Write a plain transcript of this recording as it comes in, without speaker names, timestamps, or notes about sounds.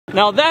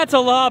Now that's a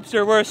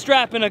lobster we're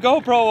strapping a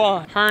GoPro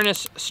on.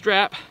 Harness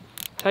strap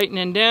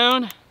tightening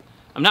down.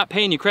 I'm not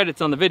paying you credits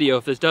on the video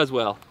if this does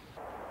well.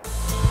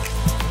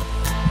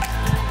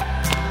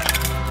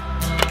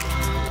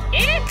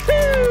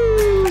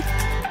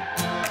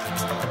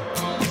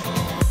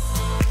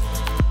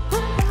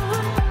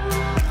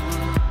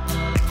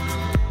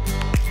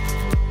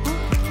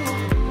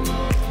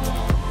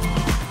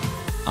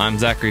 I'm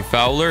Zachary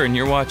Fowler, and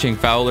you're watching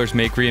Fowler's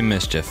Makery and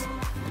Mischief.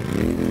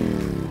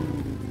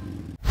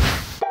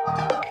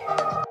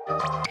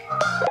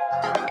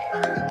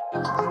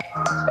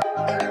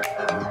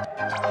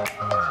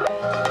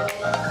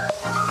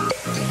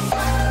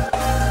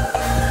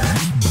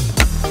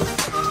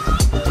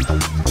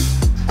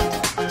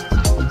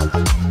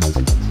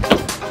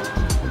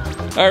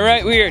 All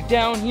right, we are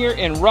down here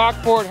in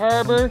Rockport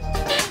Harbor.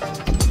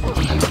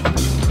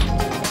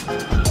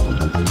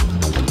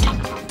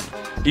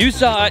 You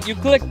saw it, you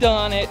clicked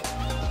on it.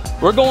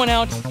 We're going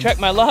out to check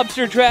my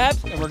lobster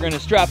traps, and we're gonna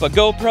strap a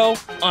GoPro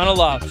on a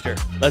lobster.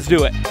 Let's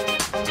do it.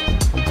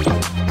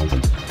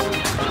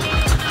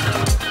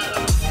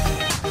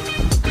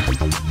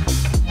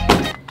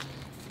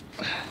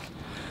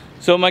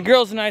 So my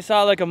girls and I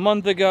saw like a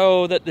month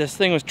ago that this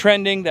thing was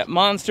trending, that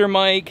Monster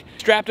Mike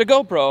strapped a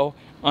GoPro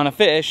on a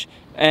fish,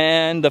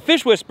 and the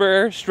Fish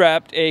Whisperer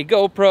strapped a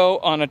GoPro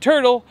on a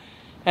turtle,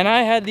 and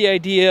I had the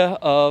idea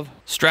of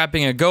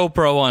strapping a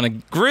GoPro on a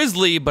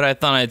grizzly, but I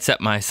thought I'd set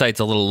my sights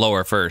a little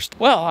lower first.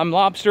 Well, I'm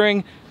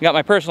lobstering, got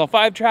my personal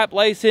 5-trap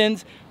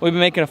license. We've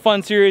been making a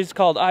fun series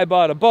called I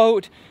Bought a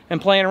Boat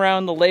and playing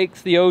around the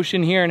lakes, the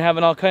ocean here, and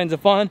having all kinds of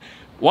fun.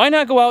 Why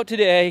not go out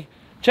today,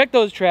 check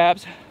those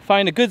traps,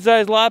 find a good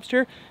sized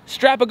lobster,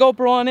 strap a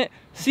GoPro on it,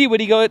 see what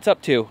he gets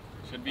up to.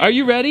 Are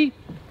you ready?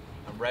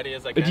 I'm ready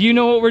as I can. Do you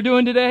know what we're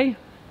doing today?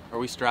 Are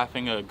we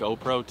strapping a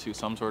GoPro to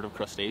some sort of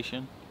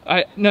crustacean?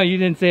 No, you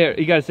didn't say it.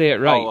 You gotta say it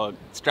right. Oh,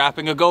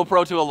 strapping a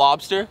GoPro to a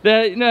lobster?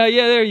 No,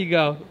 yeah, there you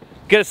go.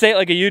 Gotta say it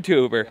like a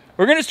YouTuber.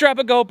 We're gonna strap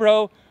a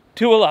GoPro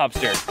to a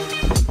lobster.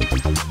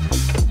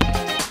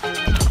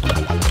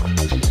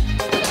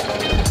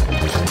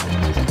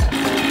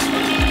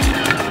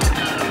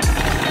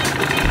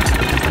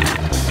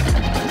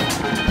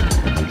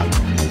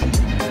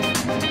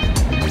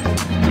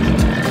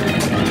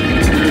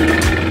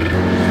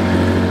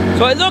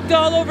 So I looked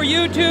all over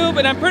YouTube,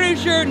 and I'm pretty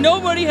sure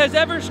nobody has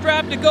ever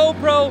strapped a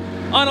GoPro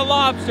on a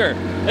lobster.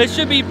 This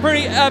should be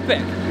pretty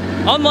epic.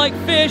 Unlike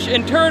fish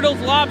and turtles,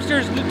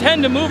 lobsters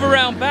tend to move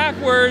around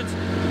backwards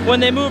when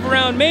they move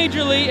around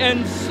majorly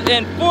and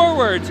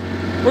forwards.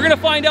 We're gonna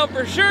find out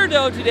for sure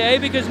though today,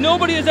 because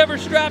nobody has ever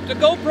strapped a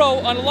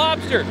GoPro on a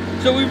lobster.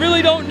 So we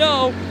really don't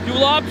know, do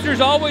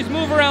lobsters always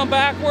move around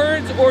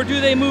backwards or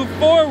do they move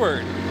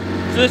forward?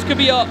 So this could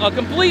be a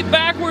complete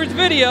backwards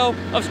video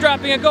of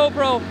strapping a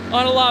GoPro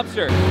on a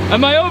lobster.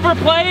 Am I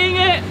overplaying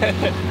it?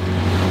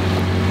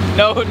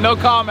 No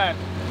comment.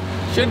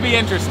 Should be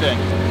interesting.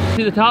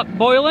 See the top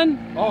boiling?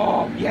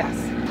 Oh, yes.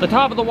 The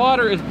top of the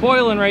water is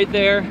boiling right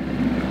there.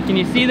 Can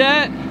you see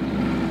that?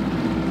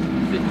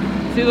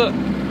 See, look.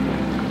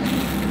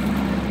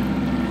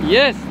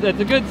 Yes,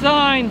 that's a good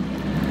sign.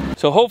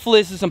 So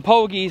hopefully this is some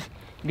pogies,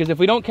 because if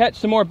we don't catch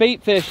some more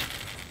bait fish,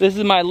 this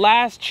is my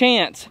last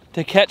chance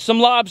to catch some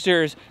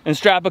lobsters and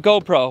strap a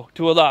GoPro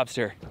to a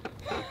lobster.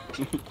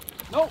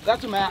 No,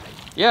 that's a mackerel.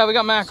 Yeah, we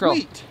got mackerel.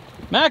 Sweet.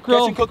 Mackerel.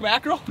 Catch and cook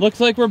mackerel? Looks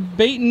like we're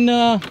baiting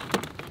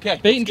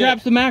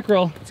traps of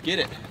mackerel. Let's get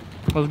it.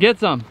 Let's get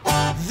some.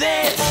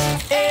 This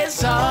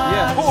is us.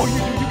 Yeah. Oh,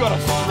 you got a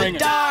string.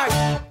 Dark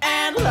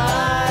and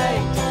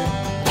light.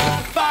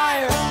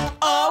 Fire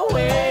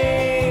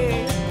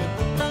away.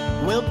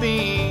 We'll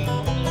be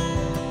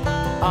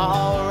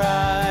alright.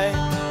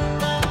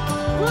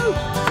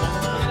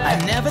 I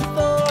never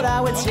thought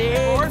I would take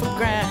for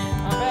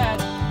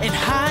granted and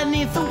hide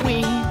neath the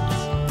wings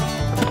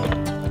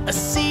a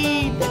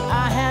seed that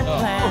I had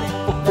planted.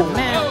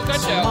 Oh,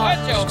 gotcha.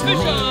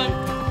 Fish on.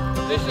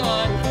 Fish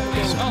on.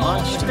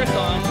 Oh, fish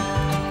on.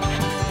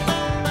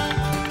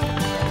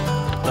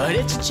 But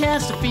it's a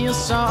chance to feel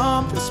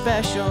something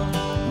special.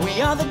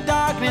 We are the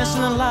darkness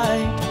and the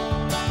light.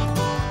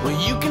 Well,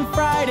 you can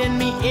frighten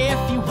me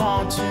if you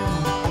want to.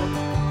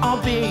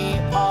 I'll be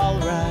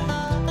alright.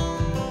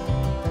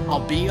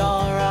 I'll be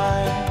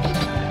alright.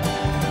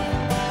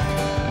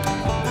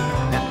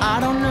 Now I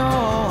don't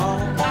know.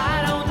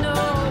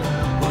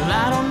 Well,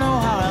 I don't know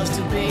how else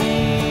to be.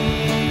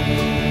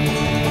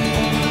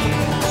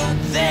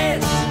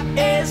 This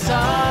is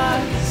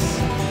us,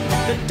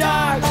 the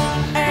dark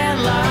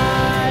and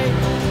light.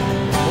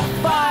 We'll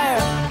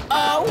fire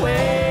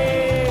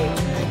away.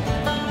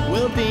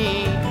 We'll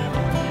be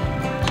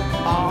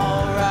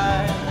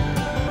alright.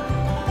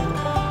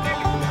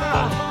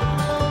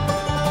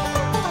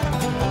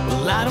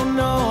 Well, I don't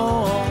know.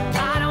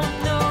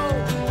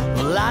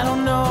 Well, I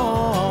don't know.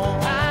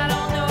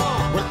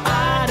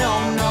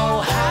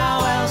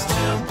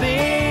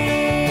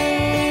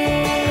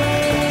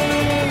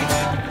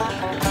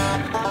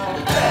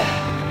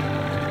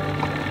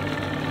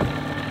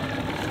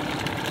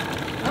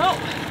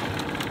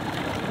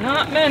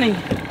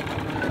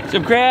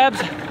 some crabs,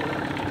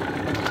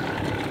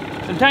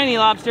 some tiny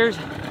lobsters,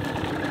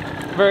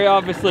 very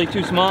obviously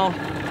too small.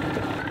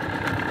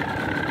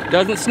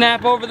 Doesn't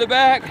snap over the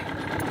back.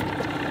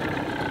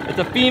 It's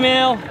a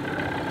female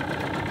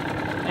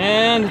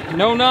and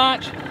no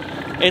notch.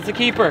 It's a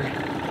keeper.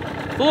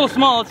 It's a little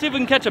small. Let's see if we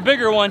can catch a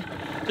bigger one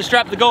to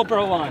strap the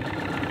GoPro on.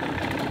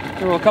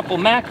 Throw a couple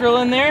mackerel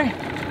in there.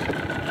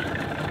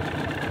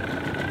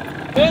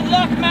 Good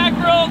luck,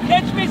 mackerel.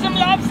 Catch me some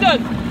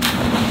lobsters.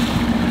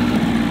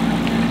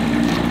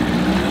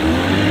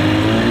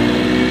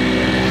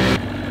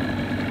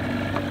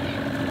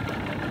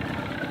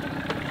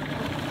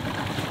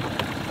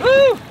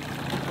 Woo!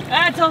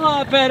 That's a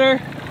lot better.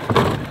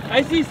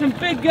 I see some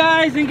big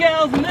guys and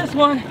gals in this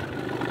one.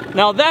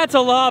 Now that's a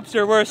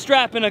lobster we're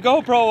strapping a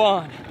GoPro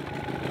on.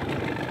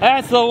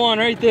 That's the one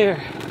right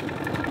there.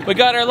 We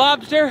got our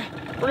lobster.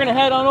 We're gonna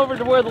head on over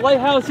to where the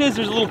lighthouse is.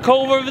 There's a little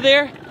cove over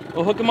there.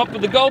 We'll hook him up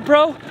with the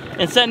GoPro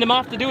and send him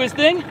off to do his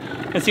thing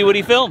and see what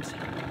he films.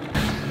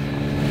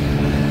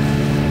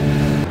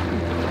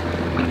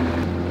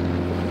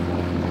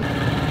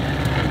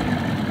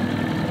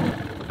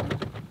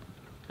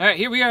 All right,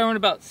 here we are in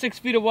about 6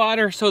 feet of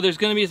water, so there's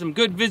gonna be some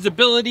good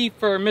visibility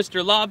for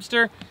Mr.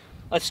 Lobster.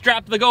 Let's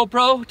strap the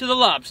GoPro to the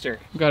lobster.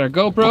 We've got our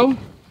GoPro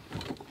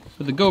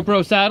with the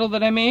GoPro saddle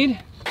that I made.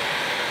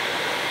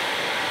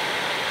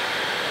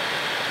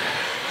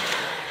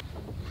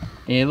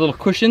 A little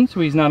cushion so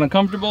he's not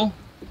uncomfortable.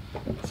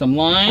 Some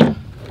line,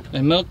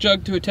 a milk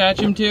jug to attach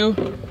him to,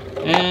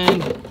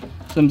 and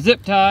some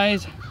zip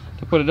ties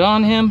to put it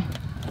on him,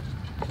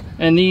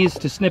 and these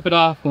to snip it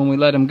off when we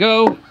let him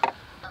go.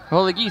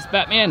 Holy geese,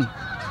 Batman.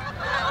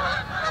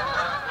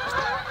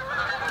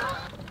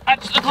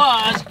 Touch the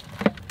claws.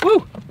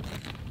 Woo!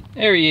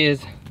 There he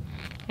is.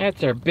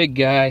 That's our big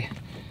guy.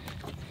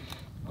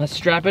 Let's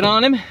strap it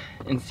on him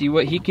and see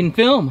what he can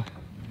film.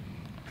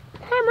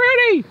 I'm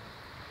ready.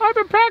 I've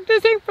been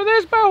practicing for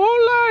this my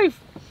whole life.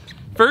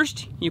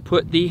 First, you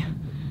put the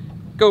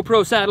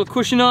GoPro saddle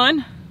cushion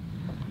on,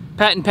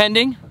 patent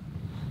pending.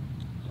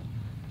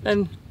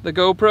 Then the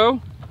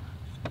GoPro.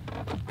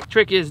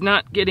 Trick is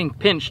not getting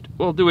pinched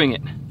while doing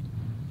it.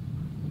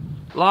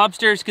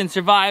 Lobsters can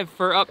survive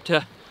for up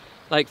to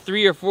like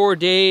 3 or 4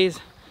 days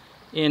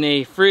in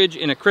a fridge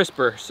in a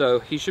crisper, so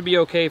he should be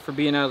okay for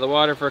being out of the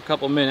water for a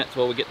couple minutes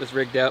while we get this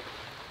rigged up.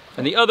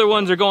 And the other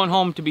ones are going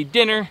home to be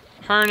dinner.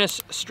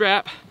 Harness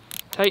strap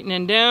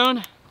tightening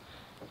down.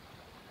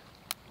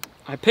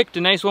 I picked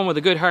a nice one with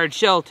a good hard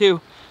shell too,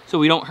 so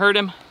we don't hurt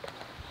him,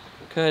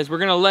 because we're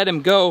gonna let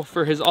him go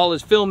for all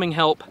his filming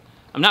help.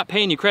 I'm not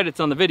paying you credits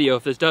on the video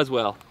if this does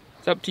well.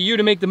 It's up to you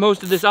to make the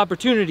most of this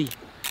opportunity.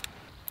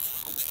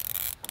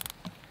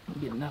 We'll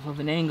get enough of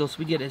an angle so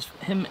we get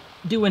him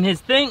doing his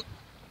thing.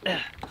 All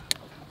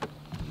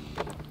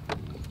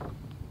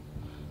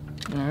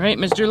right,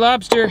 Mr.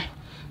 Lobster,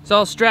 it's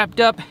all strapped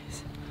up.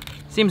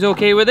 Seems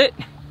okay with it.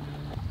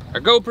 Our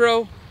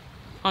GoPro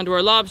onto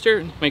our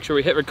lobster. Make sure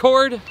we hit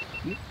record.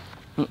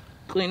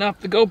 Clean off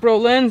the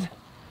GoPro lens.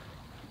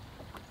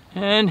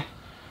 And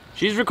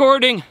she's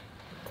recording.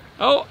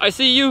 Oh, I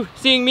see you,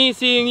 seeing me,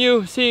 seeing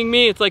you, seeing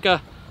me. It's like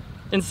a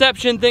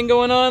Inception thing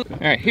going on. All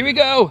right, here we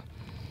go.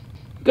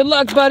 Good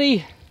luck,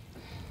 buddy.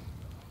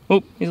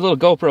 Oh, he's a little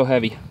GoPro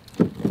heavy.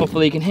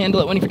 Hopefully he can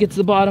handle it when he gets to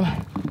the bottom.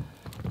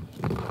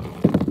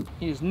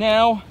 He is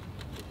now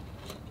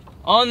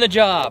on the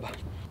job.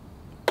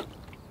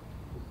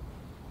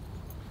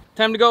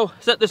 Time to go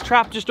set this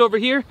trap just over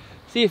here.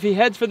 See if he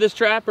heads for this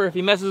trap or if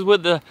he messes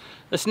with the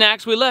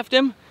snacks we left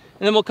him.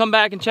 And then we'll come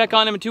back and check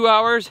on him in 2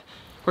 hours.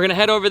 We're gonna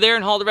head over there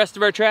and haul the rest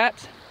of our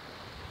traps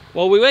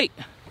while we wait.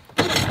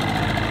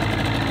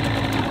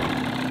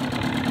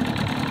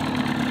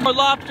 More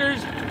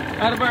lobsters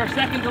out of our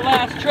second to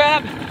last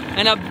trap,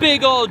 and a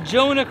big old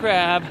Jonah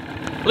crab.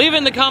 Leave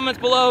in the comments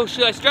below,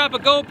 should I strap a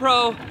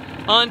GoPro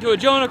onto a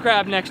Jonah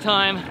crab next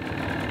time?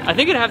 I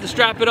think I'd have to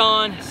strap it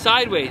on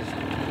sideways.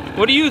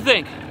 What do you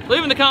think?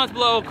 Leave in the comments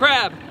below.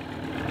 Crab,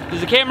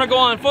 does the camera go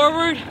on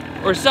forward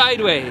or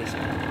sideways?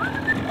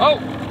 Oh,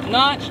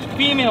 notched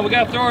female. We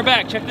gotta throw her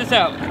back. Check this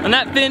out. And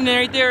that fin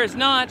right there is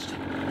notched,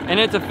 and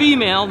it's a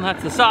female.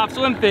 That's the soft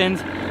swim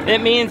fins.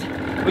 It means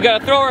we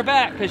gotta throw her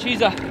back because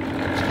she's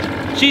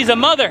a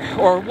mother,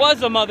 or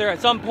was a mother at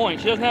some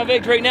point. She doesn't have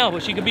eggs right now,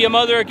 but she could be a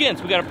mother again.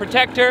 So we gotta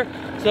protect her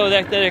so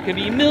that there could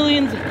be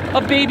millions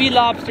of baby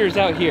lobsters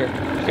out here.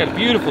 She's got a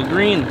beautiful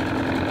green.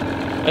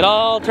 It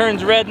all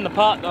turns red in the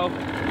pot though.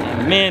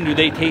 And man, do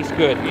they taste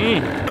good.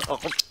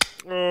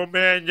 Oh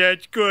man,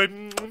 that's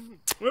good.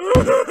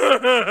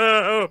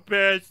 Oh,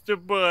 pass the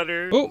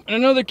butter. Oh, and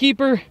another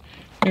keeper.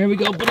 There we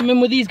go, put them in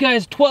with these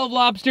guys. 12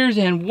 lobsters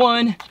and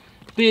 1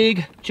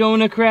 big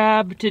Jonah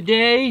crab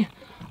today.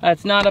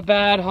 That's not a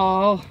bad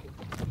haul.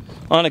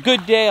 On a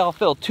good day, I'll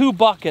fill 2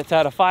 buckets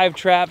out of 5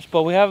 traps,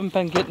 but we haven't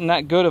been getting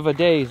that good of a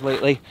days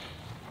lately.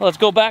 Well, let's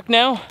go back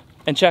now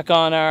and check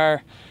on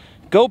our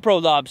GoPro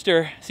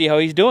lobster, see how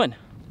he's doing.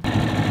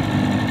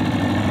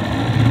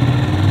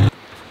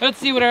 Let's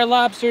see what our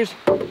lobsters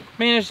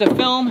managed to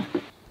film.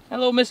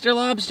 Hello, Mr.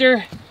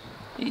 Lobster.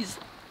 He's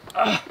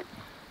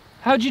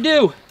how'd you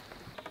do?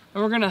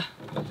 And we're gonna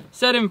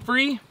set him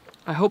free.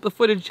 I hope the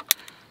footage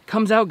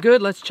comes out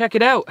good. Let's check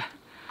it out.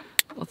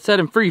 Let's set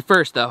him free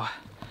first though.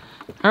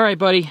 All right,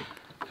 buddy.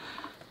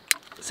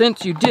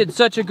 Since you did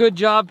such a good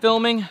job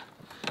filming,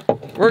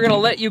 we're gonna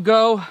let you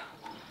go.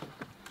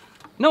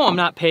 No, I'm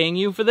not paying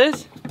you for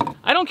this.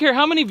 I don't care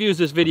how many views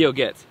this video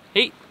gets.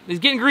 Hey, he's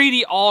getting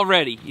greedy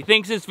already. He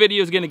thinks this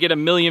video is gonna get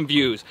 1 million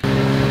views. Woo!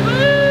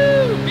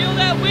 Feel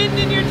that wind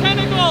in your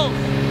tentacles.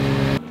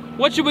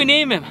 What should we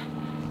name him?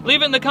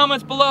 Leave it in the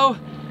comments below.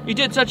 You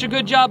did such a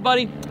good job,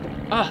 buddy.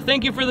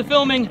 Thank you for the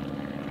filming.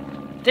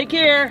 Take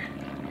care.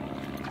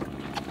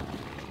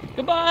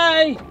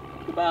 Goodbye.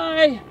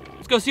 Goodbye.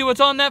 Let's go see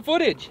what's on that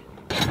footage.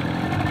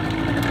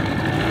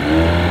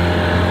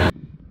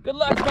 Good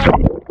luck, buddy.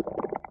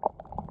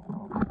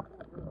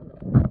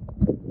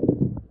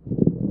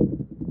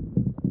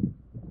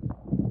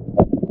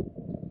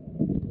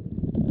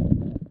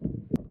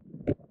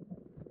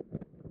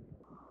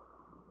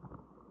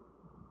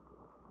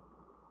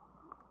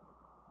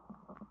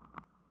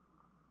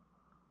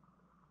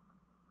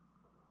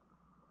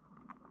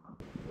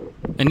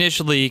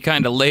 Initially, he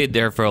kind of laid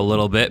there for a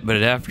little bit,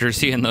 but after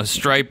seeing those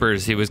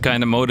stripers, he was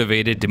kind of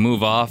motivated to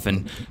move off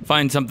and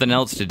find something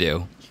else to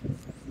do.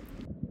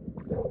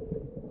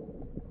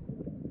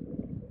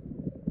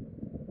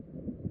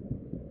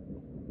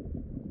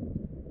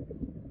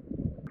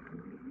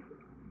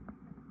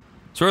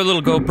 So our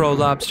little GoPro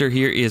lobster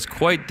here is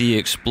quite the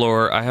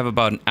explorer. I have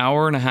about 1.5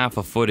 hours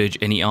of footage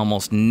and he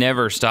almost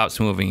never stops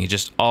moving. He's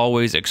just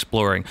always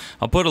exploring.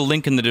 I'll put a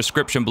link in the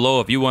description below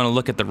if you want to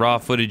look at the raw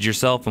footage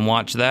yourself and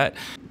watch that.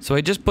 So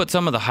I just put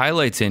some of the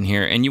highlights in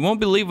here and you won't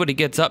believe what he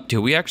gets up to.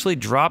 We actually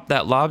dropped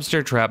that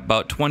lobster trap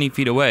about 20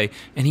 feet away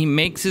and he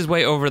makes his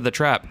way over the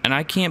trap. And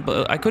I couldn't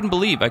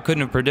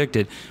have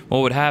predicted what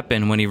would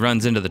happen when he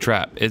runs into the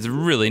trap. It's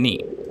really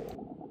neat.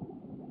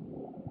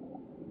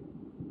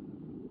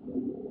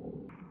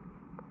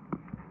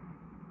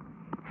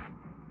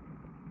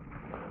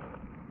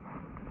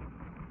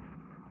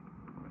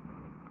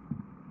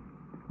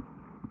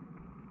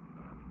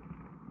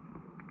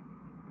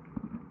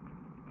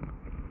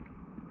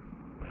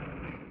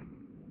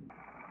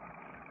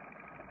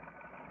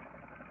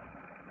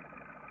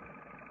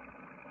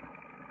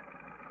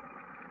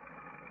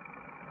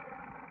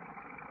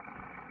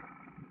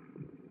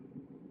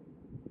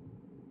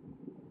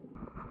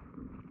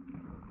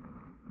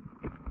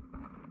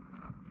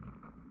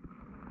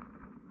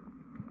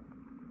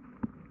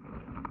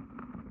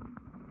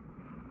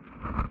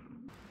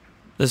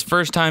 This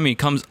first time he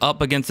comes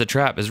up against the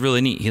trap is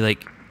really neat. He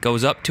like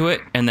goes up to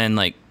it and then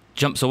like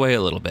jumps away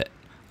a little bit.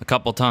 A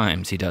couple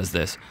times he does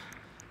this.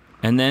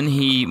 And then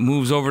he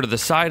moves over to the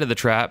side of the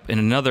trap in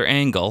another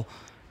angle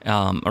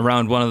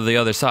around one of the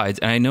other sides.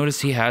 And I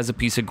noticed he has a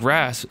piece of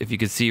grass, if you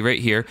could see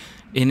right here,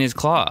 in his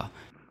claw.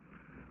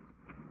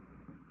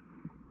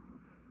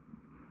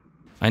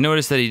 I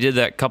noticed that he did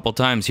that a couple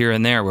times here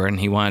and there when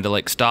he wanted to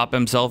like stop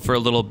himself for a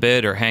little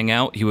bit or hang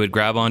out. He would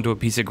grab onto a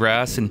piece of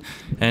grass and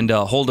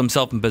hold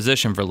himself in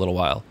position for a little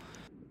while.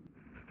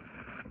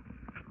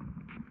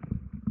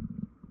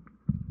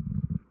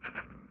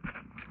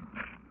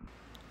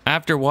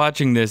 After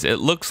watching this, it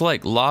looks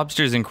like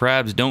lobsters and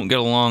crabs don't get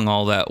along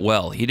all that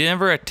well. He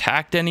never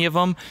attacked any of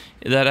them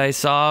that I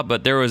saw,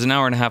 but there was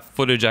 1.5 hours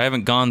footage. I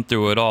haven't gone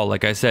through it all.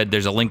 Like I said,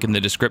 there's a link in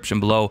the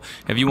description below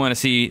if you want to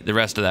see the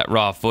rest of that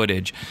raw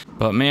footage.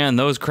 But man,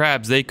 those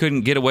crabs, they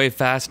couldn't get away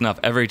fast enough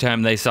every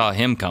time they saw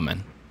him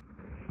coming.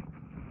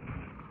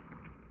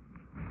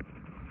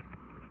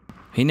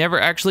 He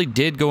never actually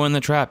did go in the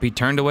trap. He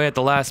turned away at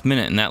the last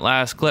minute. In that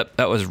last clip,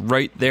 that was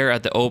right there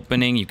at the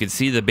opening. You could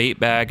see the bait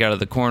bag out of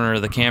the corner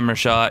of the camera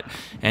shot.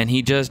 And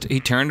he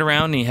turned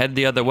around and he headed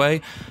the other way.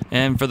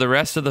 And for the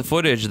rest of the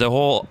footage, the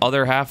whole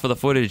other half of the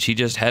footage, he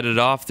just headed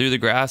off through the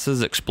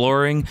grasses,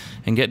 exploring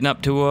and getting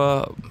up to,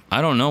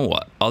 I don't know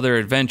what, other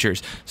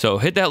adventures. So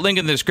hit that link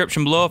in the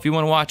description below if you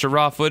want to watch a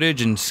raw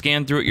footage and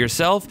scan through it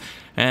yourself.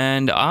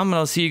 And I'm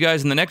going to see you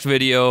guys in the next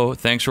video.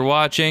 Thanks for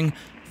watching.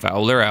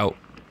 Fowler out.